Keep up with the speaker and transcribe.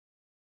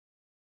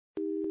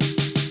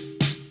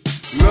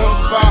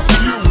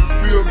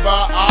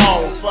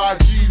5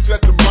 G's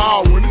at the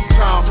mall when it's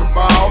time to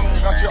ball.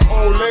 Got your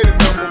old lady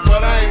number,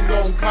 but I ain't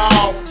gon'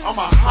 call. I'm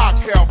a hot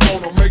cap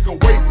on her, make her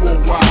wait for a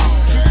while.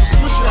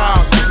 Just switch it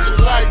out, did you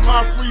like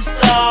my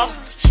freestyle?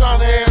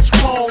 Shiny ass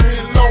chrome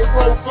in low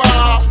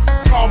profile.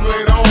 Call me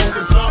later on,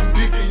 cause I'm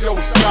digging your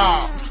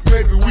style.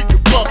 Maybe we can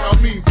fuck,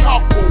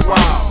 talk for a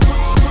while.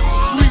 Put the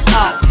sweet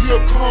out, here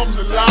come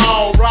the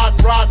law.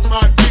 Riding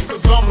my dick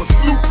cause I'm a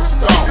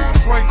superstar.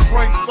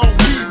 Drinks on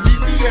me,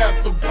 meet me at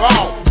the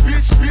bar.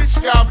 Bitch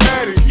got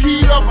mad and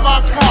keyed up my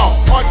car.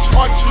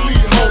 Archie Lee,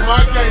 hold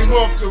my game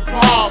up to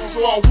par. So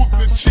I whooped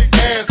the chick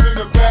ass in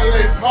the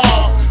valet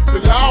park.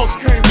 The laws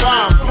came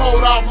by and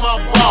pulled out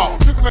my ball.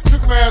 Took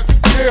my ass to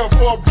jail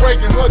for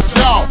breaking her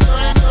jaw.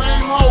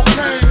 Same hoe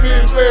came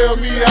in, bailed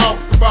me out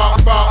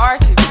about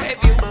Archie,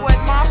 baby, it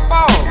wasn't my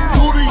fault.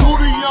 Who the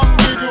young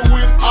nigga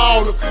with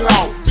all the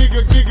clout?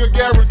 Nigga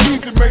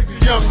guaranteed to make the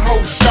young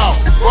hoe shout.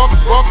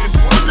 Buckin',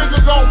 nigga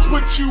gon'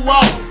 put you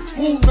out.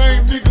 Who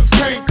name niggas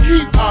can't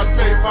keep out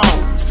they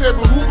mouth? Tell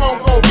me who gon'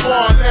 go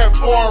far in that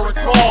foreign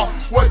car?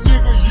 What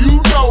nigga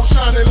you know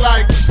shining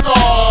like a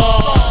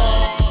star?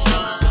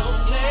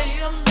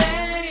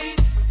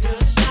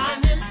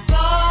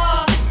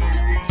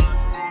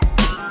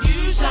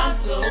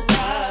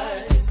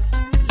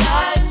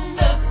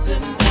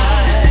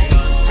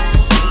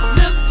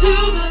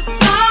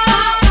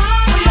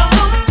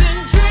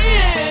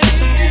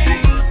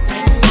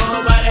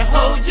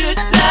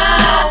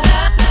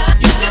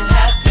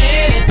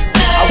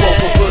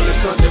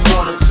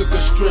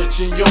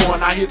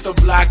 I hit the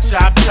block,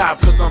 chop,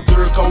 cause I'm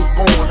third coast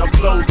born. I'm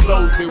clothes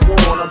been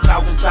worn. I'm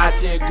talking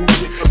Sachi and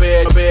Gucci. A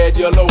bad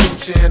yellow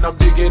hoochie, and I'm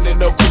digging in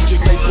the Gucci.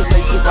 Say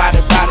shit, body,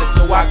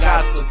 so I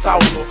got to talk.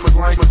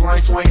 My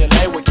grain swinging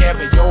lay with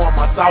cabin, yo, on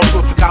my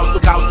salsa. Cost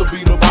to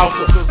be the boss,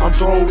 cause I'm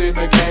thrown in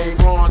the game.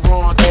 Run,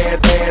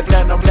 bad,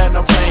 platinum,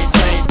 chain,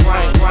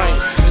 rain.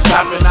 And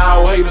stopping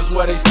all haters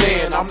where they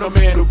stand. I'm the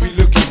man who be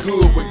looking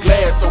good with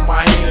glass on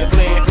my hand.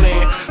 Plan.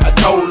 I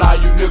told all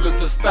you niggas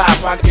to stop.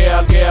 I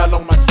gal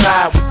on my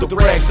side with the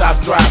racks I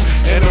drop.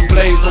 And the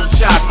blaze on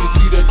chop. You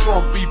see the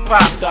trunk be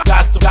popped. I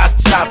got to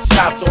chop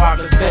so I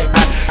can stack.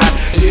 I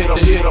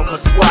hit on my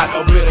squat.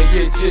 I better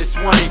hit just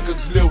swing.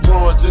 Cause Lil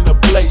Ron's in the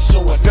place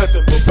showing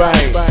nothing but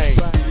bang.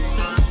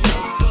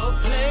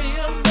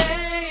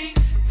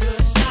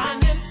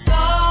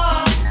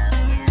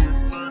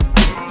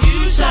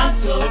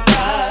 So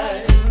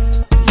bright,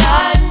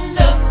 lighten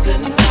up the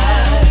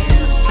night.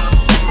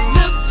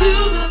 Look to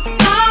the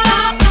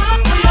sky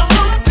for your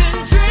hopes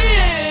and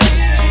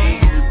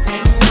dreams.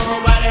 Can't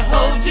nobody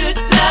hold you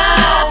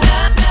down.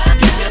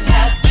 You can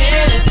have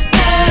anything.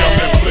 See, I'm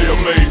that player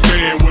made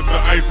man with the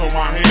ice on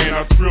my hand.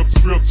 I trip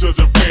to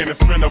Japan and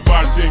spend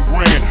about 10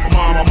 grand.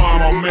 Mama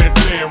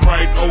mansion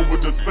right over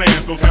the sand.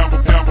 So have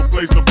a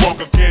place to park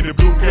a candy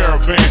blue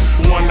caravan.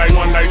 One night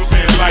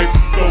stand life.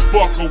 So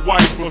fuck a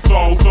wife, but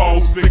all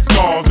 6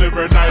 cars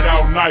every night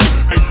all night.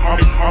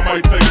 I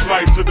might take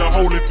flight to the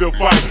Holyfield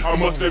fight. I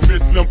must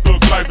admit Slim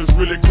Thug's life is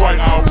really quite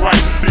alright.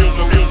 Feel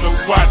the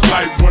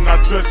spotlight when I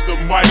touch the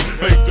mic.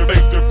 Make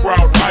the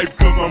crowd hype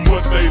cause I'm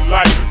what they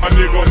like. My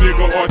nigga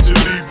Archie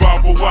Lee,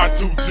 Baba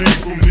Y2G.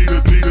 From D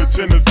to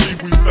Tennessee,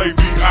 we stay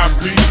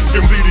VIP.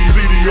 Give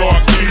ZDR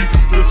key,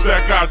 the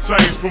stack I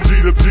change. From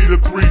G to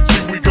 3G,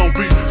 we gon'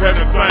 be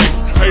having things.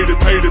 Hated,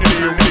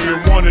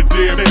 and wanted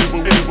dead.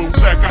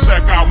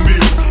 Stack out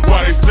meals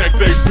while they stack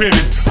they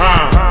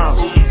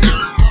pennies.